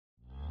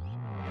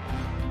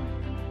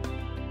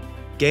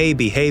Gay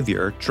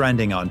behavior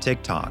trending on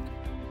TikTok.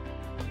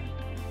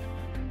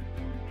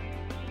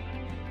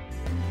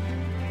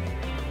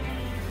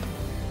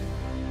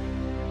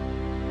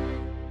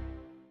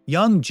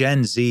 Young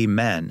Gen Z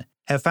men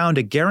have found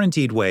a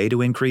guaranteed way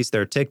to increase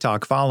their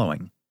TikTok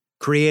following,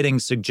 creating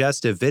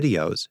suggestive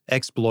videos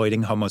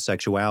exploiting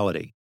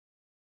homosexuality.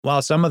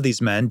 While some of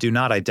these men do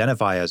not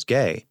identify as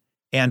gay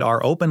and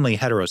are openly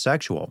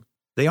heterosexual,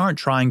 they aren't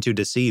trying to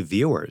deceive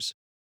viewers.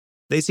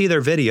 They see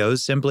their videos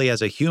simply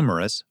as a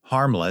humorous,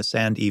 harmless,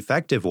 and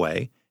effective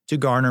way to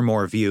garner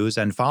more views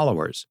and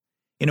followers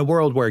in a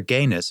world where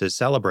gayness is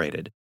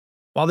celebrated.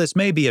 While this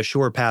may be a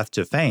sure path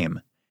to fame,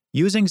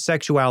 using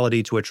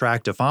sexuality to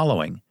attract a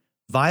following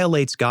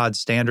violates God's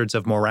standards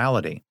of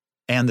morality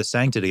and the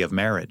sanctity of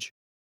marriage.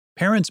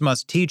 Parents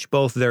must teach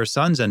both their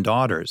sons and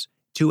daughters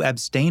to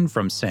abstain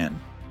from sin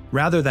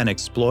rather than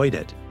exploit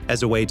it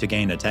as a way to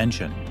gain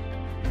attention.